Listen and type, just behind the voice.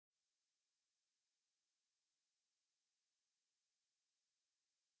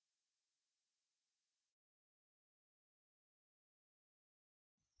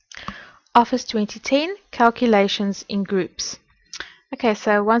Office 2010 Calculations in Groups. Okay,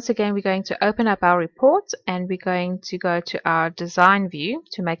 so once again we're going to open up our report and we're going to go to our design view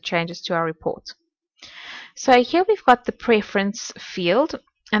to make changes to our report. So here we've got the preference field,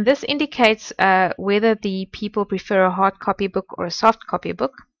 and this indicates whether the people prefer a hard copy book or a soft copy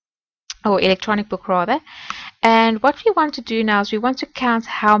book, or electronic book rather. And what we want to do now is we want to count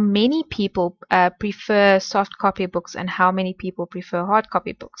how many people prefer soft copy books and how many people prefer hard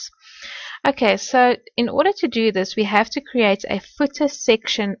copy books. Okay, so in order to do this, we have to create a footer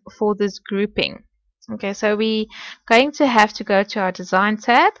section for this grouping. Okay, so we're going to have to go to our design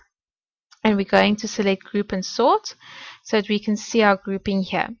tab and we're going to select group and sort so that we can see our grouping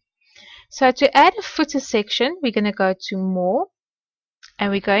here. So to add a footer section, we're going to go to more and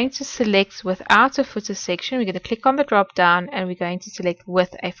we're going to select without a footer section. We're going to click on the drop down and we're going to select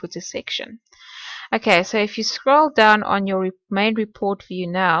with a footer section. Okay, so if you scroll down on your main report view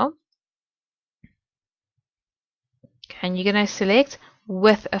now, and you're going to select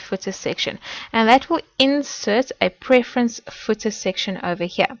with a footer section, and that will insert a preference footer section over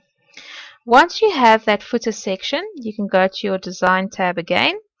here. Once you have that footer section, you can go to your design tab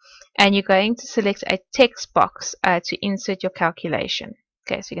again and you're going to select a text box to insert your calculation.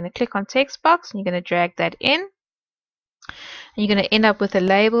 Okay, so you're going to click on text box and you're going to drag that in, and you're going to end up with a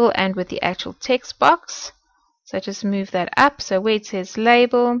label and with the actual text box. So just move that up. So where it says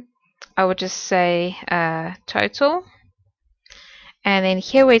label, I would just say total. And then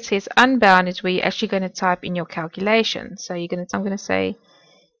here where it says unbound is where you're actually going to type in your calculation. So I'm going to say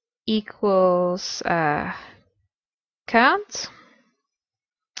equals count,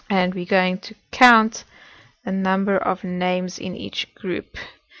 and we're going to count the number of names in each group.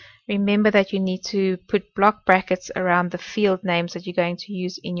 Remember that you need to put block brackets around the field names that you're going to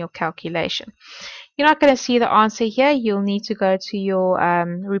use in your calculation. You're not going to see the answer here. You'll need to go to your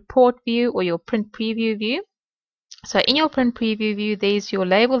report view or your print preview view. So in your print preview view, there's your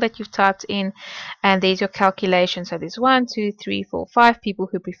label that you've typed in, and there's your calculation. So there's 1, 2, 3, 4, 5 people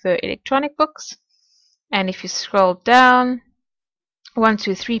who prefer electronic books. And if you scroll down, 1,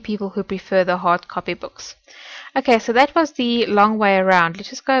 2, 3 people who prefer the hard copy books. Okay, so that was the long way around. Let's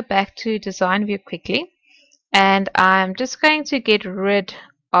just go back to design view quickly. And I'm just going to get rid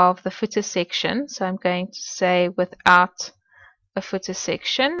of the footer section. So I'm going to say without a footer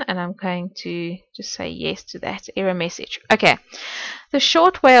section, and I'm going to just say yes to that error message. Okay, the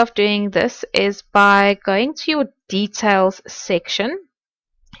short way of doing this is by going to your details section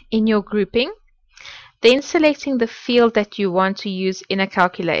in your grouping, then selecting the field that you want to use in a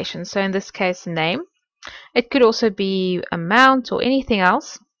calculation. So in this case, name. It could also be amount or anything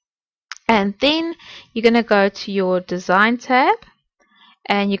else. And then you're going to go to your design tab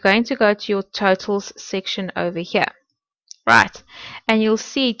and you're going to go to your totals section over here. Right, and you'll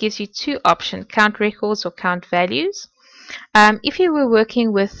see it gives you two options, count records or count values. If you were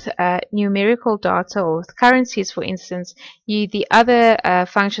working with numerical data or with currencies, for instance, the other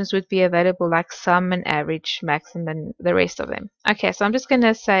functions would be available, like sum and average, maximum, the rest of them. Okay, so I'm just going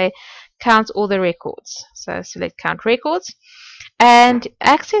to say count all the records. So select count records, and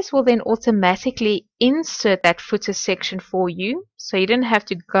Access will then automatically insert that footer section for you. So you don't have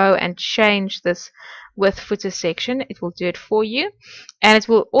to go and change this with footer section. It will do it for you, and it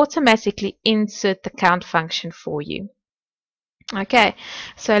will automatically insert the count function for you. Okay,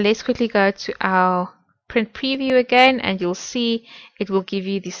 so let's quickly go to our print preview again, and you'll see it will give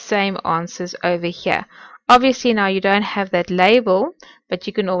you the same answers over here. Obviously now you don't have that label, but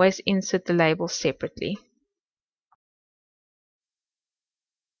you can always insert the label separately.